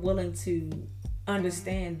you're willing to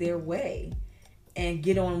understand their way and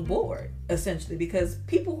get on board, essentially, because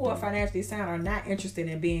people who are financially sound are not interested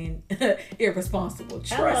in being irresponsible.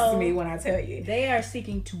 Trust me when I tell you. They are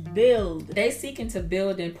seeking to build. They're seeking to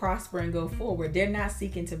build and prosper and go forward. They're not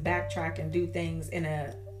seeking to backtrack and do things in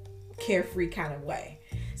a carefree kind of way.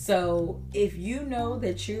 So if you know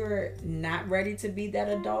that you're not ready to be that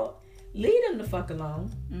adult, leave them the fuck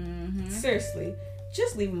alone. Mm-hmm. Seriously.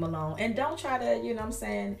 Just leave them alone. And don't try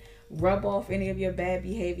to, rub off any of your bad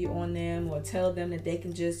behavior on them or tell them that they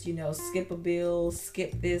can just, skip a bill,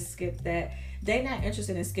 skip this, skip that. They're not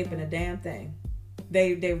interested in skipping a damn thing.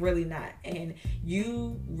 They're really not. And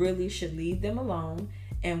you really should leave them alone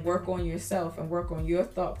and work on yourself and work on your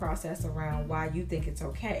thought process around why you think it's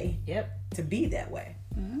okay to be that way.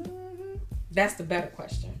 Mm-hmm. That's the better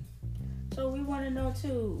question. So we want to know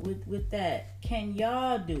too, with that, can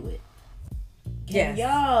y'all do it? Can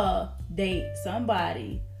y'all date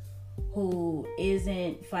somebody who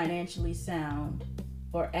isn't financially sound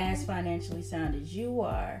or as financially sound as you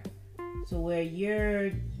are, so where you're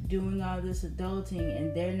doing all this adulting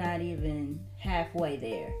and they're not even halfway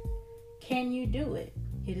there? Can you do it?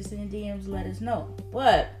 Hit us in the DMs, let us know.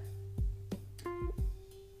 But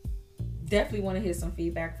definitely want to hear some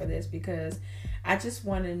feedback for this because I just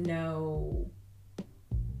want to know,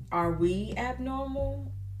 are we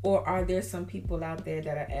abnormal? Or are there some people out there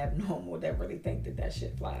that are abnormal that really think that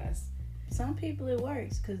shit flies? Some people it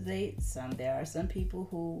works because there are some people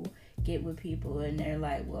who get with people and they're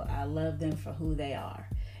like, well, I love them for who they are,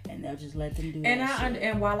 and they'll just let them do that.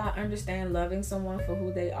 And while I understand loving someone for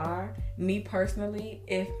who they are, me personally,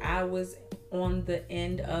 if I was on the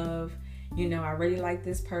end of, I really like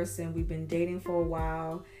this person, we've been dating for a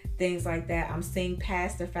while, things like that, I'm seeing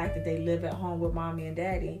past the fact that they live at home with mommy and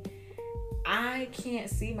daddy. I can't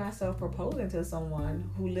see myself proposing to someone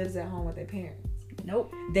who lives at home with their parents.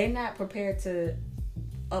 Nope. They're not prepared to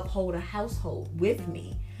uphold a household with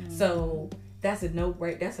me. Mm-hmm. So that's a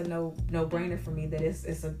no-brainer for me that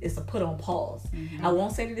it's a put on pause. Mm-hmm. I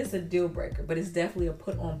won't say that it's a deal breaker, but it's definitely a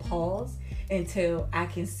put on pause until I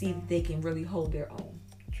can see that they can really hold their own.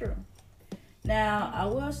 True. Now, I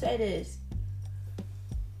will say this.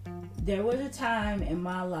 There was a time in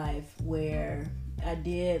my life where I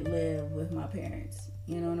did live with my parents.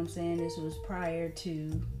 You know what I'm saying? This was prior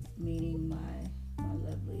to meeting my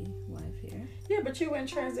lovely wife here. Yeah, but you were in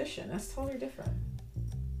transition. That's totally different.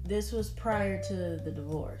 This was prior to the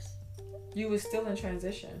divorce. You were still in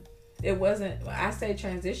transition. It wasn't, I say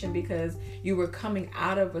transition because you were coming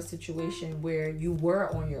out of a situation where you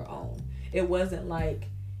were on your own. It wasn't like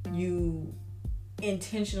you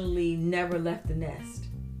intentionally never left the nest.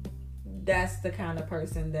 That's the kind of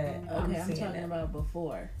person that I'm talking about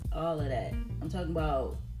before all of that. I'm talking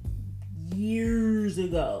about years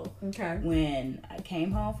ago. Okay. When I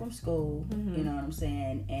came home from school, you know what I'm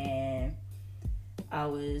saying, and I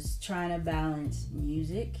was trying to balance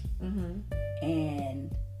music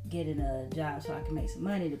and getting a job so I could make some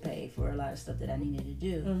money to pay for a lot of stuff that I needed to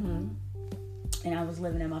do. And I was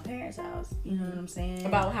living at my parents' house. You know what I'm saying?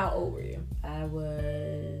 About how old were you? I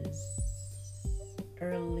was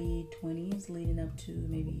early 20s leading up to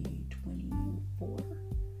maybe 24.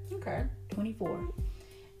 Okay. 24.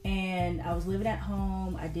 And I was living at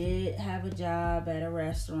home. I did have a job at a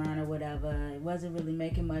restaurant or whatever. It wasn't really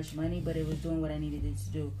making much money, but it was doing what I needed it to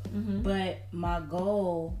do. But my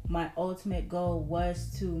goal, my ultimate goal was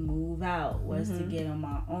to move out, was to get on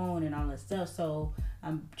my own and all that stuff. So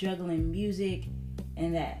I'm juggling music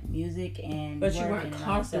and that. Music and but you weren't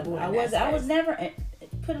comfortable. I was never,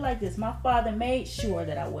 put it like this, my father made sure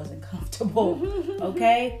that I wasn't comfortable.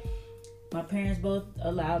 Okay? My parents both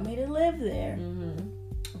allowed me to live there.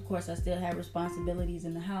 Of course, I still had responsibilities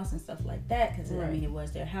in the house and stuff like that because, I mean, it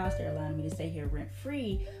was their house. They're allowing me to stay here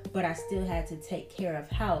rent-free, but I still had to take care of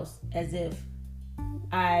house as if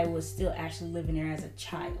I was still actually living there as a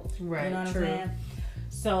child. Right, you know what I'm saying?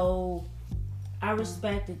 So I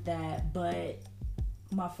respected that, but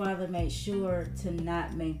my father made sure to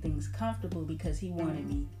not make things comfortable because he wanted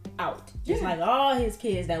me out. Just like all his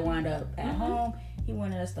kids that wind up at home, he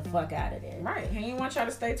wanted us to fuck out of there. Right. He didn't want y'all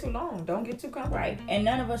to stay too long. Don't get too comfortable. Right. And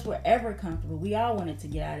none of us were ever comfortable. We all wanted to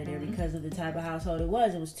get out of there because of the type of household it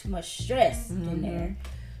was. It was too much stress in there.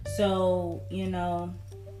 So, you know,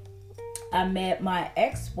 I met my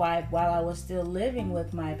ex-wife while I was still living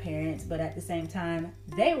with my parents, but at the same time,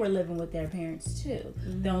 they were living with their parents too.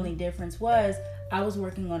 The only difference was I was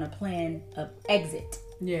working on a plan of exit.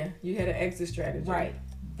 Yeah, you had an exit strategy. Right.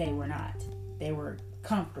 They were not. They were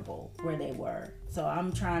comfortable where they were. So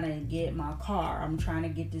I'm trying to get my car. I'm trying to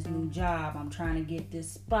get this new job. I'm trying to get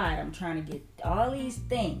this spot. I'm trying to get all these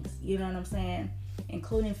things. You know what I'm saying?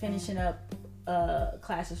 Including finishing up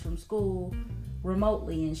classes from school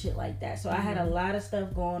remotely and shit like that. So I had a lot of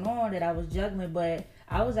stuff going on that I was juggling, but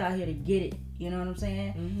I was out here to get it. You know what I'm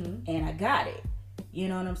saying? And I got it. You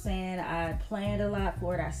know what I'm saying? I planned a lot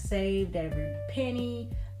for it. I saved every penny.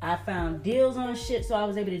 I found deals on shit so I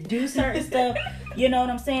was able to do certain stuff. You know what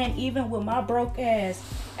I'm saying? Even with my broke ass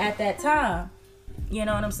at that time. You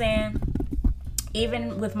know what I'm saying?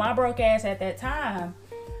 Even with my broke ass at that time,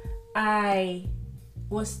 I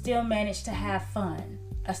was still managed to have fun.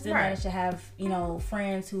 I still managed to have, you know,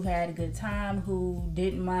 friends who had a good time, who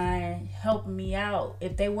didn't mind helping me out.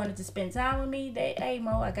 If they wanted to spend time with me, hey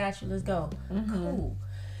Mo, I got you, let's go. Cool.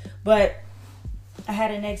 But I had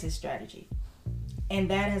an exit strategy. And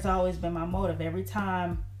that has always been my motive. Every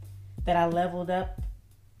time that I leveled up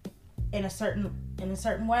in a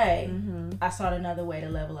certain way, I sought another way to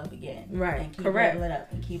level up again. Right. And keep Correct. leveling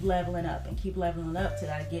up and keep leveling up and keep leveling up till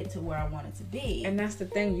I get to where I want it to be. And that's the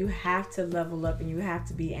thing. You have to level up and you have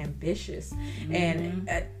to be ambitious. And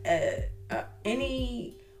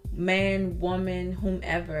any man, woman,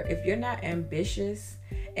 whomever, if you're not ambitious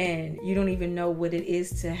and you don't even know what it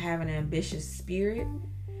is to have an ambitious spirit,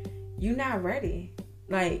 you're not ready.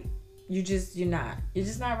 Like, you're just not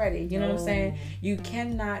ready. You know what I'm saying? You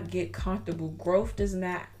cannot get comfortable. Growth does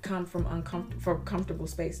not come from comfortable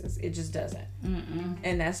spaces. It just doesn't.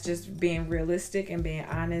 And that's just being realistic and being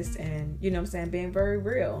honest and, you know what I'm saying, being very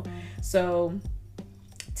real. So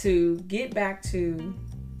to get back to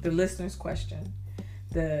the listener's question,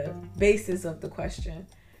 the basis of the question,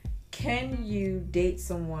 can you date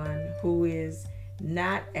someone who is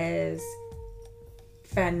not as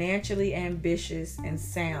financially ambitious and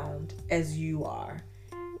sound as you are?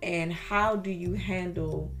 And how do you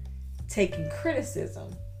handle taking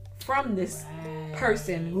criticism from this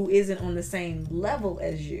person who isn't on the same level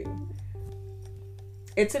as you?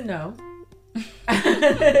 It's a no.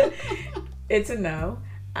 It's a no.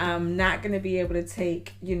 I'm not going to be able to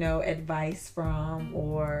take, you know, advice from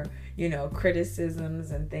or, you know,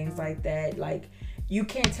 criticisms and things like that. Like, you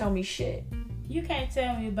can't tell me shit. You can't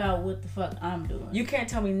tell me about what the fuck I'm doing. You can't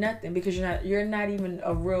tell me nothing because you're not even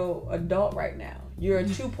a real adult right now. You're a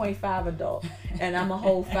 2.5 adult and I'm a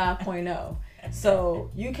whole 5.0. So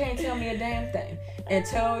you can't tell me a damn thing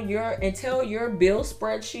until your bill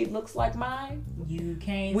spreadsheet looks like mine. You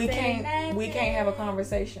can't. We can't have a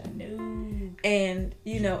conversation. No. And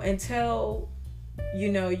until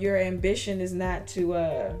your ambition is not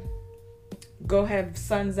to go have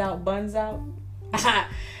suns out, buns out. I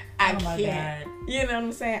can't. God. You know what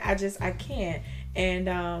I'm saying? I can't. And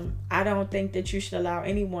I don't think that you should allow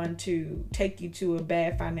anyone to take you to a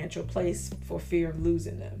bad financial place for fear of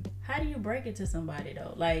losing them. How do you break it to somebody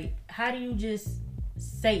though? Like, how do you just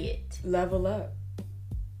say it? Level up.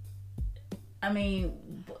 I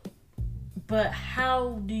mean, but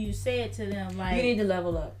how do you say it to them? Like, you need to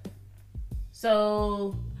level up.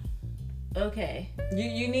 So, okay.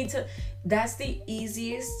 You need to. That's the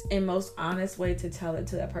easiest and most honest way to tell it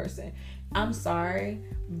to that person. I'm sorry,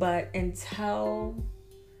 but until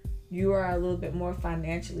you are a little bit more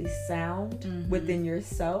financially sound within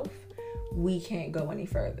yourself, we can't go any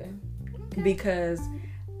further. Okay. Because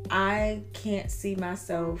I can't see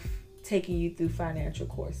myself taking you through financial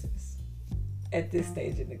courses at this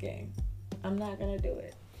stage in the game. I'm not going to do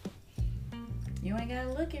it. You ain't got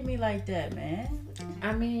to look at me like that, man.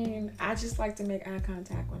 I mean, I just like to make eye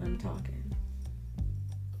contact when I'm talking.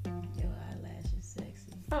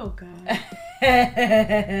 Oh God.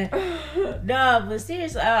 No, but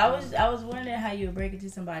seriously, I was wondering how you would break it to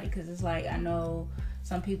somebody, because it's like, I know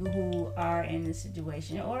some people who are in this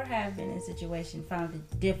situation or have been in a situation found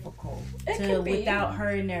it difficult without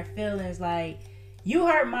hurting their feelings. Like, you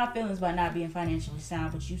hurt my feelings by not being financially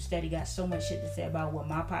sound, but you steady got so much shit to say about what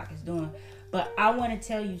my pocket's doing. But I want to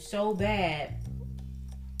tell you so bad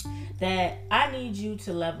that I need you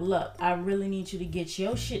to level up. I really need you to get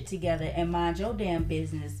your shit together and mind your damn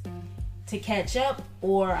business to catch up,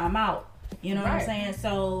 or I'm out. You know what I'm saying?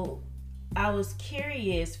 So I was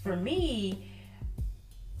curious. For me,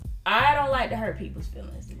 I don't like to hurt people's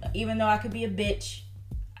feelings. Even though I could be a bitch,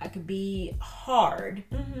 I could be hard.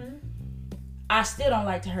 I still don't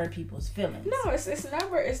like to hurt people's feelings. No,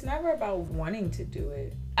 it's never about wanting to do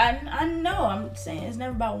it. I know. I'm saying it's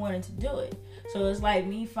never about wanting to do it. So it's like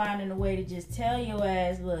me finding a way to just tell your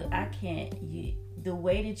ass, look, I can't. The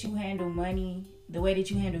way that you handle money, the way that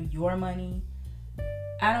you handle your money,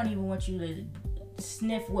 I don't even want you to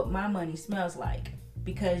sniff what my money smells like,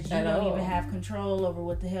 because you don't even have control over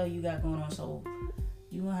what the hell you got going on. So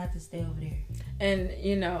you gonna have to stay over there. And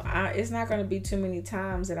it's not gonna be too many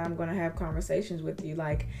times that I'm gonna have conversations with you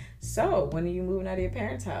like, so when are you moving out of your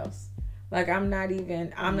parents' house? Like, I'm not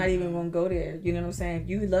even gonna go there. You know what I'm saying?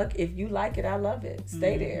 If you like it, I love it.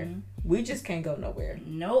 Stay there. We just can't go nowhere.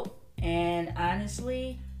 Nope. And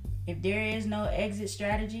honestly, if there is no exit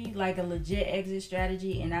strategy, like a legit exit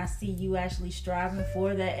strategy, and I see you actually striving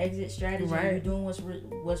for that exit strategy, and you're doing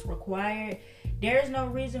what's required, there is no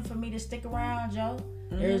reason for me to stick around, Joe.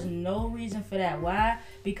 There's no reason for that. Why?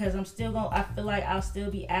 Because I feel like I'll still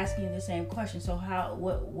be asking you the same question. So how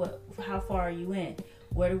far are you in?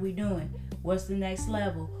 What are we doing? What's the next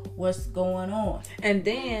level? What's going on? And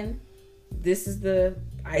then this is the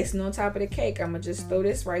icing on top of the cake. I'm going to just throw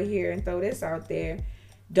this right here and throw this out there.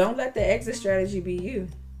 Don't let the exit strategy be you.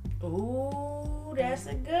 Ooh, that's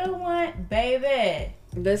a good one, baby.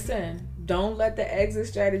 Listen, don't let the exit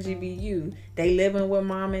strategy be you. They living with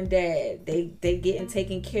mom and dad. They getting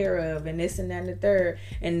taken care of, and this and that and the third.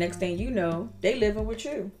 And next thing you know, they living with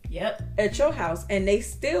you. Yep. At your house, and they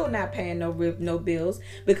still not paying no bills.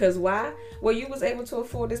 Because why? Well, you was able to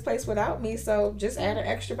afford this place without me, so just add an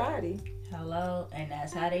extra body. Hello, and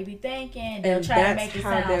that's how they be thinking. They'll try to make it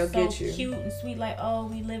sound so cute and sweet, like, oh,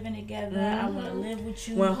 we living together. I want to live with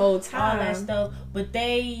you. One whole time, all that stuff. But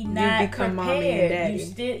they not become prepared. Mommy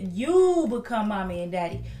and daddy. You become mommy and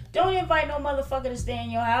daddy. Don't invite no motherfucker to stay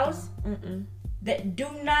in your house. Do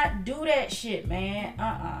not do that shit, man.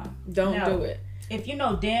 Don't do it. If you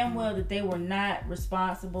know damn well that they were not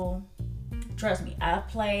responsible, trust me, I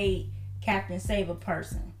played Captain Save a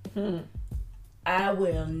Person. I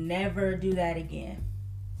will never do that again.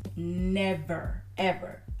 Never,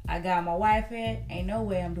 ever. I got my wife here. Ain't no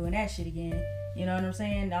way I'm doing that shit again. You know what I'm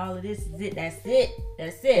saying? All of this is it. That's it.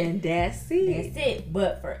 And that's it.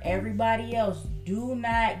 But for everybody else, do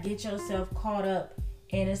not get yourself caught up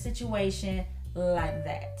in a situation like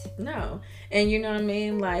that. No. And you know what I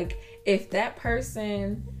mean? Like, if that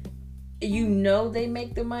person, they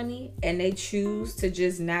make the money and they choose to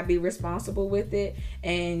just not be responsible with it,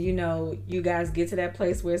 and you guys get to that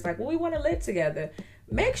place where it's like, well, we want to live together,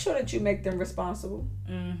 make sure that you make them responsible.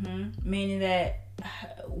 Meaning that,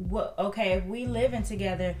 okay, if we living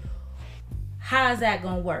together, How's that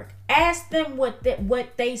gonna work? Ask them what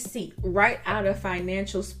they see. Write out a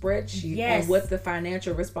financial spreadsheet and what the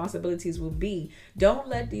financial responsibilities will be. Don't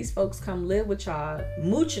let these folks come live with y'all,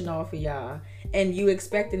 mooching off of y'all, and you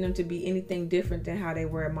expecting them to be anything different than how they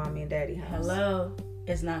were at mommy and daddy house. Hello.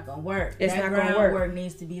 It's not gonna work. It's not gonna work. Groundwork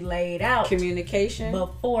needs to be laid out. Communication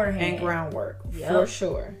beforehand and groundwork for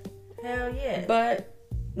sure. Hell yeah. But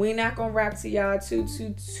we're not gonna rap to y'all too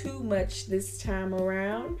much this time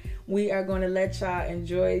around. We are gonna let y'all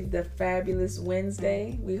enjoy the fabulous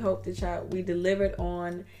Wednesday. We hope that we delivered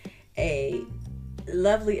on a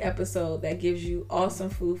lovely episode that gives you awesome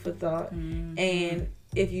food for thought. Mm-hmm. And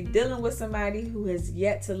if you're dealing with somebody who has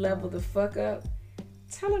yet to level the fuck up,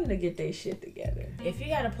 tell them to get their shit together. If you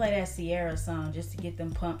gotta play that Sierra song just to get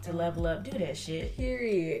them pumped to level up, do that shit.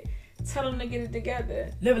 Period. Tell them to get it together.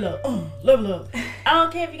 Level up. Level up. I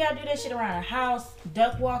don't care if you gotta do that shit around a house,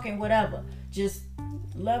 duck walking, whatever. Just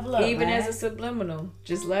level up. Even man. as a subliminal,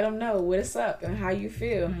 just let them know what's up and how you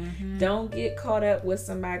feel. Mm-hmm. Don't get caught up with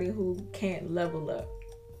somebody who can't level up.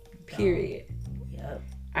 Period. Yep.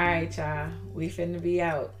 All right, y'all. We finna be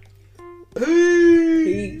out.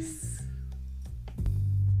 Peace.